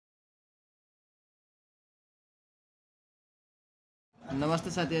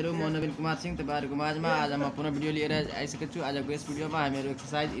नमस्ते साथीहरु, म नबिन कुमार सिंह तपाईहरुको माझमा आज म पुनः भिडियो लिएर आइसकेको छु। आजको यस भिडियोमा हामीहरु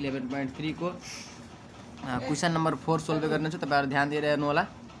एक्सरसाइज 11.3 को क्वेशन नम्बर 4 सोल्भ गर्ने छु। तपाईहरु ध्यान दिएर हेर्नु होला।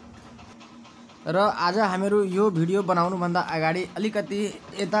 र आज हामीहरु यो भिडियो बनाउनु भन्दा अगाडि अलिकति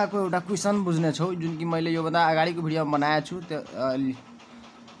यताको एउटा क्वेशन बुझ्ने छौ, जुन कि मैले यो भन्दा अगाडिको भिडियोमा बनाएको छु र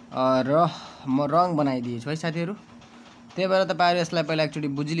म रङ बनाइदिएछु है साथीहरु। त्यही भएर तपाईहरु यसलाई पहिला एकचोटी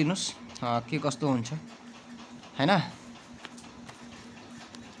बुझिलिनुस् के कस्तो हुन्छ हैन।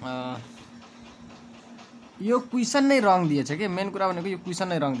 यो क्वेशन नै रङ दिएछ के, मेन कुरा भनेको यो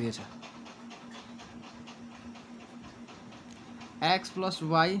क्वेशन नै रङ दिएछ। x +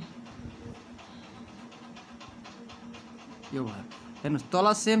 y यो भयो, हेर्नुस्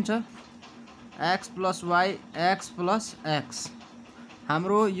तल सेम छ x + y x + x।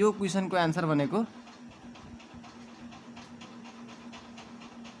 हाम्रो यो क्वेशनको आन्सर भनेको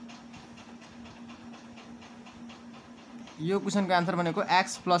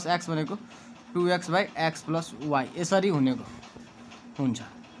x + x भनेको 2x/x + y यसरी हुनेको हुन्छ,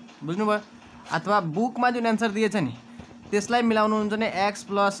 बुझ्नुभयो। अथवा बुकमा जुन आन्सर दिएछ नि त्यसलाई मिलाउनु हुन्छ भने x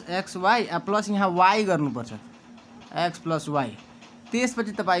 + xy प्लस यहाँ y गर्नुपर्छ, x + y।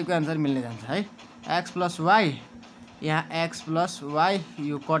 त्यसपछि तपाईको आन्सर मिल्ने जान्छ है। x + y यहाँ x + y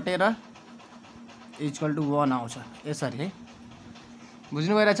यो कटेर = 1 आउँछ यसरी है,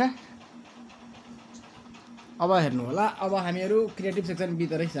 बुझ्नु भइरहेछ। अब हेर्नु होला, अब हामीहरु क्रिएटिभ सेक्सन बी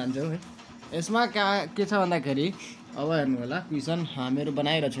तर्फ जान्छौं है। यसमा के छ भन्दाखेरि अब हेर्नु होला, क्वेशन हामीहरु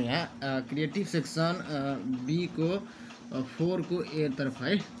बनाइरहेको छौं यहाँ क्रिएटिभ सेक्सन बी को 4 को ए तर्फ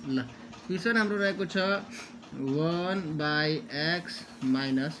है। ल क्वेशन हाम्रो रहेको छ 1/x -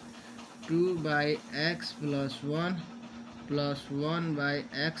 2/x + 1 +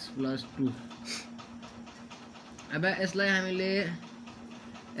 1/x + 2। अब यसलाई हामीले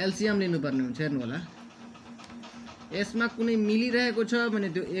एलसीएम लिनुपर्ने हुन्छ। हेर्नु होला, यसमा कुनै मिलिरहेको छ भने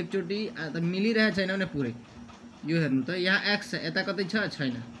त्यो एकचोटी, मिलिरहेको छैन भने पुरै यो हेर्नु त। यहाँ x छ, यता कतै छ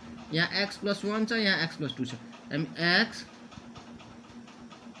छैन। यहाँ x + 1 छ, यहाँ x + 2 छ। हामी x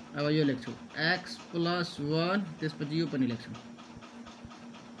अब यो लेख्छौं x + 1 त्यसपछि यो पनि लेख्छौं।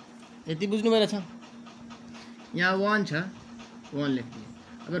 यति बुझ्नु भइरहेछ। यहाँ 1 छ, 1 लेख्दिए।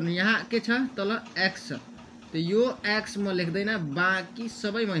 अब यहाँ के छ, तल x छ, त यो x म लेख्दैन, बाँकी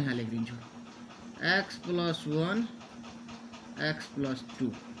सबै म यहाँ लेखिदिन्छु। x + 1 x + 2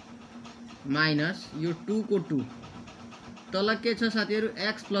 माइनस यो 2 को 2 तल के छ साथीहरु,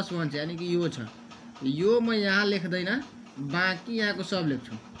 x + 1 छ, यानी कि यो छ। यो म यहाँ लेख्दैन, बाँकी यहाँको सब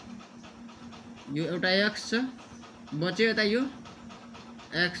लेख्छु। यो एउटा x छ, बच्यो यता यो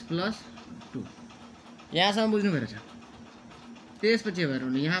x + 2। यहाँसम्म बुझ्नु भइरहेछ। त्यसपछि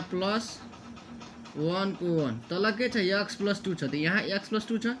हेर्नु यहाँ +1 को 1 तल के छ, x + 2 छ, त यहाँ x +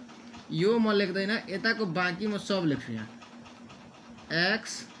 2 छ। यो म लेख्दैन, यताको बाँकी म सब लेख्छु। यहाँ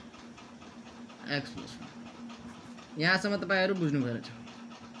x + 1 यहाँसम्म तपाईहरु बुझ्नु भइरहेछ।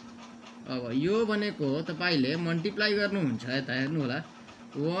 अब यो भनेको तपाईले मल्टिप्लाई गर्नुहुन्छ। यता हेर्नु होला,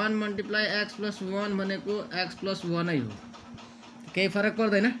 1 × x + 1 भनेको x + 1 नै हो, केही फरक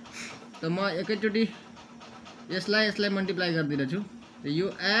पर्दैन। त म एकैचोटी यसलाई मल्टिप्लाई गरिदिन्छु। त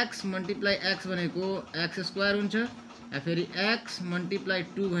यो x × x भनेको x² हुन्छ, फेरि x ×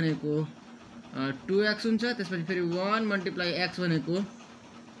 2 भनेको 2x हुन्छ। त्यसपछि फेरि 1 × x भनेको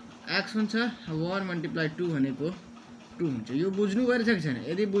x हुन्छ, 1 × 2 भनेको 2 हुन्छ। यो बुझ्नु भइरहेछ कि छैन?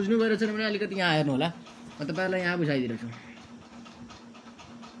 यदि बुझ्नु भइरहेछ भने अलिकति यहाँ हेर्नु होला, म तपाईहरुलाई यहाँ बुझाइदिन्छु।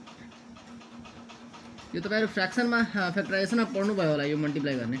 यो तपाईहरु फ्र्याक्सनमा फ्याक्टराइजेसनमा पढ्नु भयो होला। यो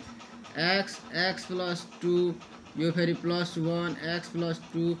मल्टिप्लाई गर्ने x + 2 यो फेरि +1 x +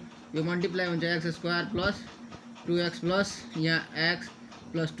 2 यो मल्टिप्लाई हुन्छ x² + 2x प्लस यहाँ x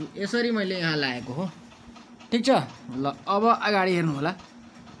 + 2 यसरी मैले यहाँ लागेको हो, ठीक छ। ल अब अगाडि हेर्नु होला,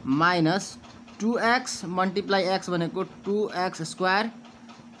 माइनस 2x × x भनेको 2x²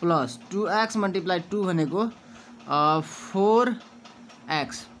 प्लस 2x × 2 भनेको 4x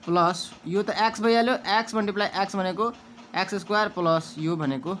प्लस यो त x भइहाल्यो, x × x भनेको x² प्लस यो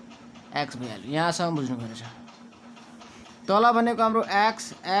भनेको x भइहाल्यो। यहाँसम्म बुझ्नु भइरहेछ। तल भनेको हाम्रो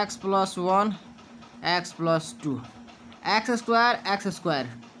x + 1 x + 2 x²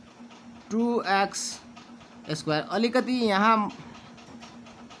 2x² अलिकति यहाँ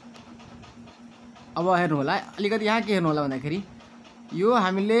अब हेर्नु होला, अलिकति यहाँ के हेर्नु होला भन्दाखेरि यो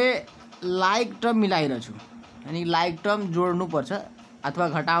हामीले लाइक टर्म मिलाइरहेछौँ, यानी लाइक टर्म जोड्नु पर्छ अथवा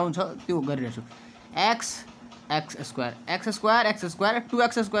घटाउँछ, त्यो गरिरहेछु। x x²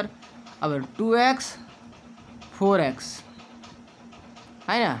 2x²। अब 2x 4x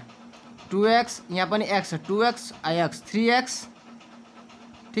हैन, 2x यहाँ पनि x छ, 2x x 3x,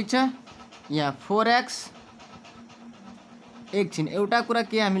 ठीक छ। यहाँ 4x एकछिन एउटा कुरा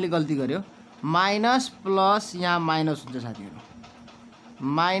के हामीले गल्ती गर्यो माइनस प्लस यहाँ माइनस हुन्छ साथीहरु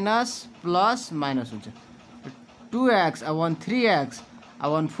माइनस प्लस माइनस हुन्छ 2x अब 1 3x अब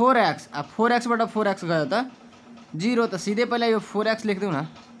 1 4x अब 4x बाट 4x गयो त 0 त सिधै पहिला यो 4x लेख्दिउँ न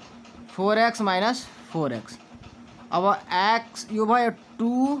 4x माइनस 4x अब x यो भयो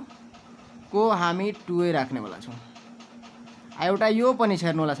 2 को हामी 2 नै राख्नेवाला छौं एउटा यो पनि छ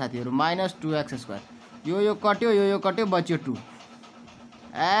हेर्नु होला साथीहरु माइनस 2x² यो कट्यो यो कट्यो बच्यो 2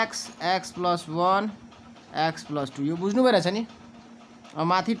 x x + 1 x + 2 यो बुझ्नु भइरहेछ नि अब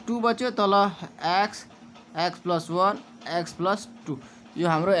माथि 2 बच्यो तल x x + 1 x + 2 यो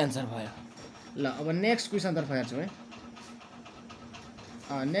हाम्रो एन्सर भयो ल अब नेक्स्ट क्वेशन तर्फ हेर्छौं है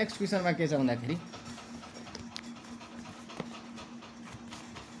नेक्स्ट क्वेशनमा के छ भन्दाखेरि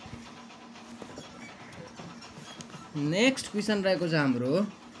नेक्स्ट क्वेशन रहेको छ हाम्रो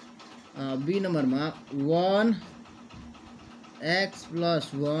बी नम्बरमा 1 x +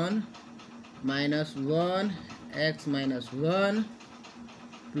 1 - 1 x - 1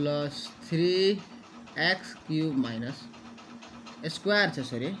 + 3 x³ minus square छ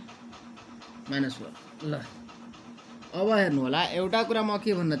सरी -1 ल अब हेर्नु होला एउटा कुरा म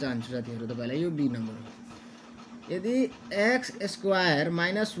के भन्न चाहन्छु साथीहरु तपाईलाई यो बी नम्बर हो यदि x² -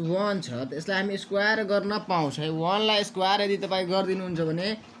 1 छ त यसलाई हामी स्क्वायर गर्न पाउँछ है 1 लाई स्क्वायर यदि तपाई गर्दिनु हुन्छ भने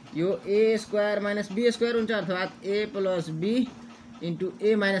यो a² - b² हुन्छ अर्थात a + b *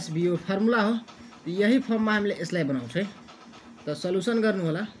 a - b यो फर्मुला हो यही फर्ममा हामीले यसलाई बनाउँछ है त सल्युसन गर्नु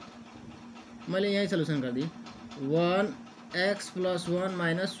होला मैले यही सल्युसन गर्दिए 1 x + 1 -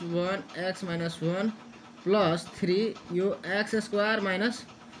 1 x - 1 + 3 यो x²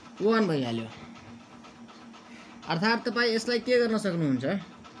 - 1 भइहाल्यो अर्थात तपाई यसलाई के गर्न सक्नुहुन्छ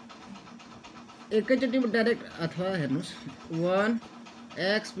एकैचोटी डाइरेक्ट अथवा हेर्नुस् 1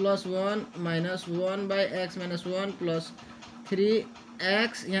 x + 1 - 1/x - 1 +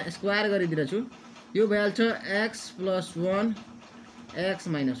 3x यहाँ स्क्वायर गरिदिरा छु यो भइहाल्छ x + 1 x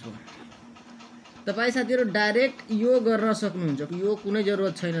 - 1 तपाई साथीहरु डाइरेक्ट यो गर्न सक्नुहुन्छ यो कुनै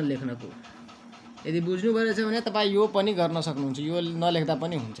जरुरत छैन लेख्नको यदि बुझ्नु भएछ भने तपाई यो पनि गर्न सक्नुहुन्छ यो नलेख्दा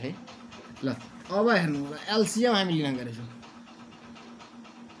पनि हुन्छ है ल अब हेर्नु होला एलसीएम हामी लिन गएछौं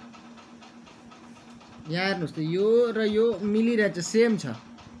यहाँ हेर्नुस् त यो र यो मिलिरहेछ सेम छ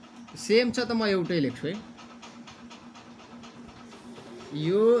त म एउटै लेख्छु है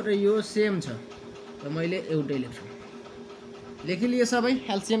यो र यो सेम छ त मैले एउटै लेख्छु लेखिलिए सबै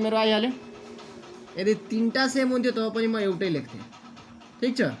एलसीएम मेरो आइहाल्यो यदि तीनटा सेम हुन्थ्यो तब पनि म एउटै लेख्थे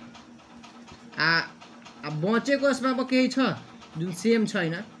ठीक छ बचेको यसमा अब केही छ जुन सेम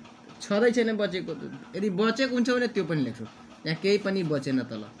छैन छदै छैन बचेको यदि बचेको हुन्छ भने त्यो पनि लेख्छु यहाँ केही पनि बचेन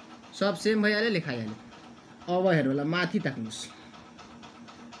तल सब सेम भइहाल्यो लेखाइहाल्यो अब हेर्नु होला माथि ताक्नुस्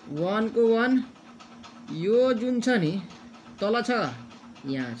 1 को 1 यो जुन छ नि तल छ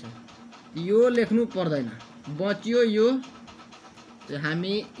यहाँ छ यो लेख्नु पर्दैन बच्यो यो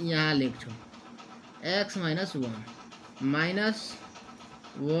हामी यहाँ लेख्छौं x - 1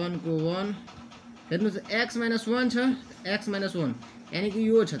 -1 को 1 हेर्नुस् x - 1 छ x - 1 यानी कि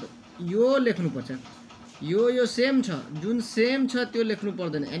यो छ त यो लेख्नु पर्छ यो सेम छ जुन सेम छ त्यो लेख्नु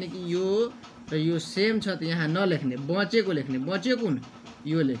पर्दैन यानी कि यो र यो सेम छ त यहाँ नलेख्ने बचेको लेख्ने बच्यो कुन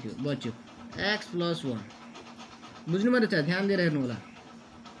यो लेख्यो बच्यो x + 1 बुझ्नु पर्छ ध्यान दिएर हेर्नु होला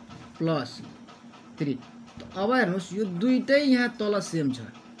 +3 अब हेर्नुस् यो दुईटै यहाँ तल सेम छ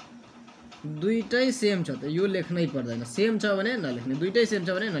दुईटै सेम छ त यो लेख्नै पर्दैन सेम छ भने नलेख्ने दुईटै सेम छ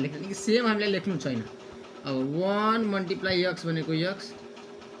भने नलेख्ने कि सेम हामीले लेख्नु छैन अब 1 × x भनेको x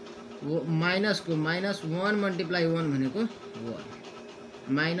माइनस को -1 × 1 भनेको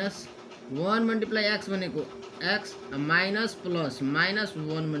 1 माइनस 1 × x भनेको x minus plus -1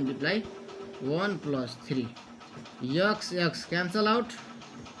 × 1 + 3 x cancel out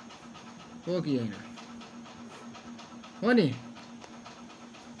हो कि हैन हो नि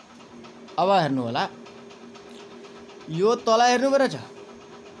अब हेर्नु होला यो तल हेर्नु पर्छ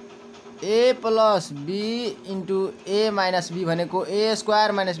a + b * a - b भनेको a²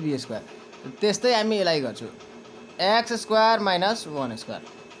 - b² त्यस्तै हामी यसलाई गर्छौं x² - 1²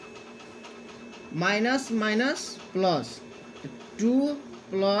 माइनस माइनस प्लस 2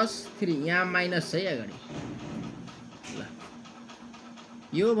 + 3 यहाँ माइनस छ है अगाडि ल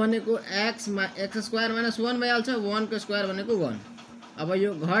यो भनेको x² - 1 भइहाल्छ 1 को स्क्वायर भनेको 1 अब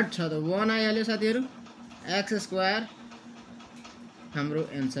यो घट छ त 1 आइहाल्यो साथीहरु x² हाम्रो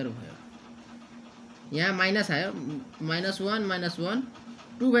एन्सर भयो यहाँ माइनस आयो -1 -1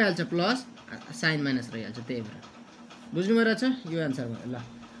 2 भइहाल्छ प्लस साइन माइनस रहिहाल्छ त्यही भएर बुझ्नु भइरहेछ यो एन्सर भयो ल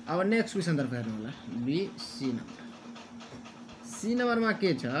अब नेक्स्ट क्वेशन तर्फ हेर्नु होला बी सी नम्बर सी नम्बरमा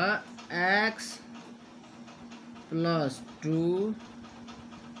के छ x plus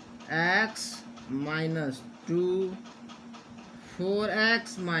 2x minus 2 4x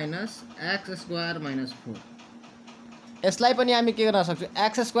minus x square minus 4 यसलाई पनि हामी के गर्न सक्छौं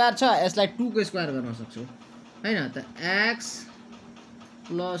x स्क्वायर छ यसलाई 2 को स्क्वायर गर्न सक्छौं हैन त x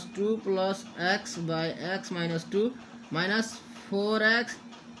plus 2 plus x by x minus 2 minus 4x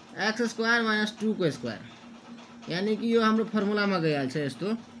x square minus 2 को स्क्वायर यानी कि यो हाम्रो फर्मुलामा गइहाल्छ यस्तो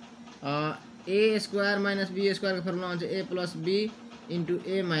a square minus b square को फर्मुला हुन्छ a plus b into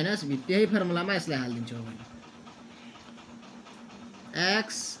a minus b त्यही फर्मुलामा यसलाई हाल्दिन्छौ भने x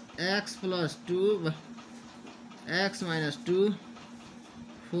plus 2 x minus 2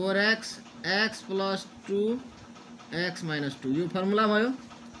 4x x plus 2 x minus 2 यो फर्मुला भयो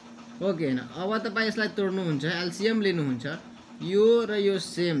ओके हैन अब तपाई यसलाई तोड्नुहुन्छ एलसीएम लिनुहुन्छ यो र यो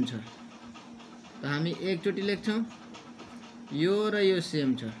सेम छ त हामी एकचोटी लेख्छौं यो र यो सेम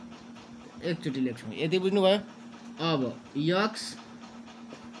छ एकचोटी लेख्छौं यति बुझ्नु भयो अब x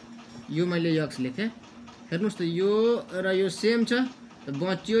यो मैले x लेखे हेर्नुस् त यो र यो सेम छ त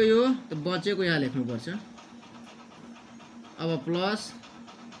बच्यो यो त बचेको यहाँ लेख्नु पर्छ अब प्लस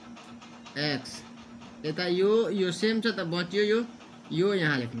x यता यो सेम छ त बच्यो यो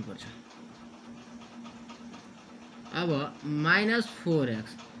यहाँ लेख्नु पर्छ अब माइनस 4x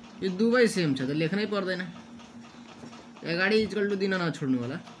यो दुवै सेम छ त लेख्नै पर्दैन अगाडि इक्वल टु दिन नछोड्नु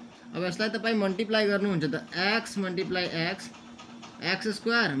होला अब यसलाई तपाई मल्टिप्लाई गर्नुहुन्छ त x multiply x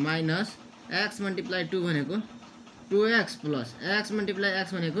square minus x multiply 2 भनेको 2x plus x multiply x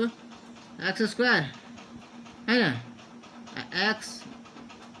भनेको x स्क्वायर हैन x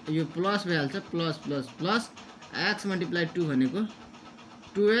यो प्लस भइहाल्छ plus plus plus x multiply 2 भनेको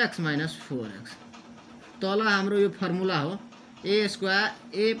 2x माइनस 4x तल हाम्रो यो फर्मुला हो a square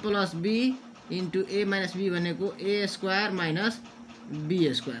a plus b into a minus b भनेको a square minus b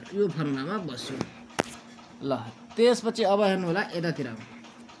square यो फर्मुलामा बस्यो ल त्यसपछि अब हेर्नु होला यतातिर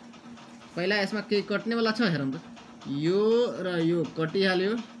पहिला यसमा केही कट्ने वाला छ हेरौँ त यो र यो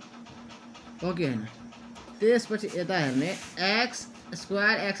कटिहाल्यो ओके हैन त्यसपछि यता हेर्ने x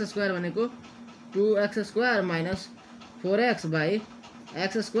स्क्वायर भनेको 2x square minus 4x by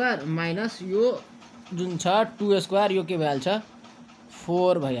x square minus यो जुन छ 2 स्क्वायर यो के भइहाल्छ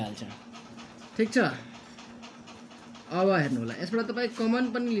 4 भइहाल्छ ठीक छ अब हेर्नु होला यसबाट तपाई कमन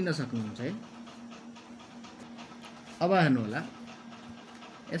पनि लिन सक्नुहुन्छ है अब हेर्नु होला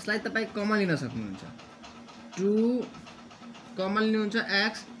यसलाई तपाई कमन लिन सक्नुहुन्छ 2 कमन लिनुहुन्छ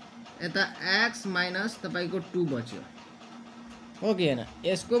x यता x माइनस तपाईको 2 बच्यो ओके हैन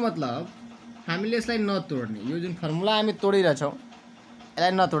यसको मतलब हामीले यसलाई नतोड्ने यो जुन फर्मुला हामी तोडिरहेछौं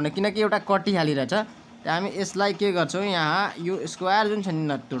यसलाई नतोड्ने किनकि एउटा कटि हालिरहेछ त हामी यसलाई के गर्छौं यहाँ यो स्क्वायर जुन छ नि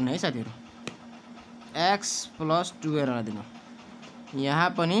नतोड्ने है साथीहरु x प्लस 2 रहन दिनु यहाँ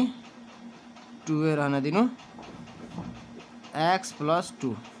पनि 2 रहन दिनु x प्लस 2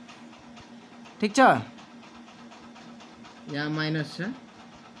 ठीक छ यहाँ माइनस छ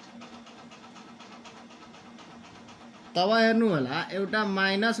तब हेर्नु होला एउटा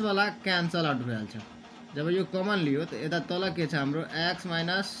माइनस वाला क्यान्सल आउट भइहाल्छ जब यो कमन लियो त यता तल के छ हाम्रो x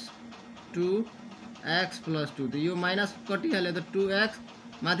माइनस 2 x प्लस 2 त यो माइनस कटिहाल्यो त 2x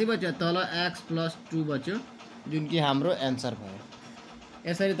माथि बच्यो तल x प्लस 2 बच्यो जुन कि हाम्रो आन्सर भयो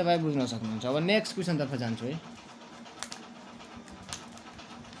यसरी तपाई बुझ्न सक्नुहुन्छ अब नेक्स्ट क्वेशन तर्फ जान्छु है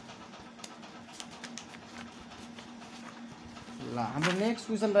ल हाम्रो नेक्स्ट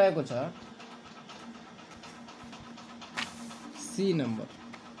क्वेशन रहेको छ सी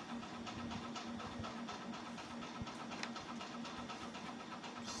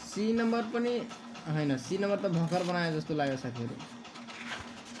नंबर पनि हैन सी नंबर त भर्खर बनाए जस्तो लाग्यो साथीहरु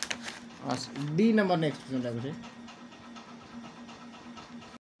डी नंबर नेक्स्ट क्वेशन रहेको छ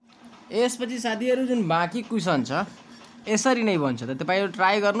यसपछि साथीहरु जुन बाँकी क्वेशन छ यसरी नै बन्छ त तपाईहरु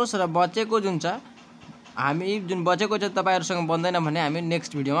ट्राई गर्नुस् र बचेको जुन छ हामी जुन बचेको छ तपाईहरुसँग बन्दैन भने हामी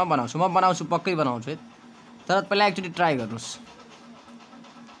नेक्स्ट भिडियोमा बनाउँछौं म बनाउँछु पक्कै बनाउँछु तर पहिला एकचोटी ट्राई गर्नुस्